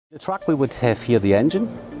The truck, we would have here the engine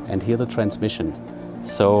and here the transmission.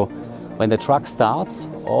 So when the truck starts,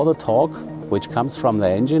 all the torque which comes from the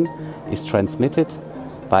engine is transmitted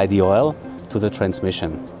by the oil to the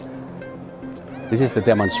transmission. This is the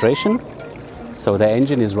demonstration. So the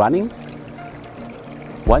engine is running.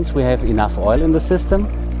 Once we have enough oil in the system,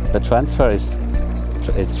 the transfer is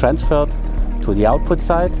transferred to the output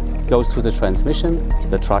side, goes to the transmission,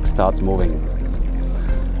 the truck starts moving.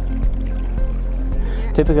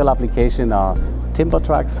 Typical application are timber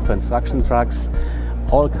trucks, construction trucks,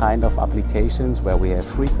 all kind of applications where we have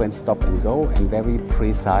frequent stop and go and very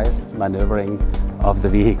precise maneuvering of the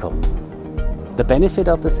vehicle. The benefit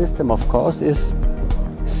of the system, of course, is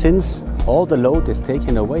since all the load is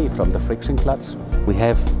taken away from the friction clutch, we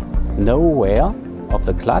have no wear of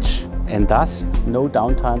the clutch and thus no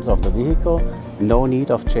downtimes of the vehicle, no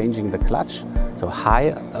need of changing the clutch, so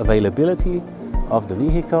high availability of the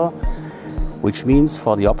vehicle, which means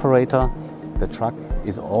for the operator, the truck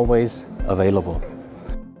is always available.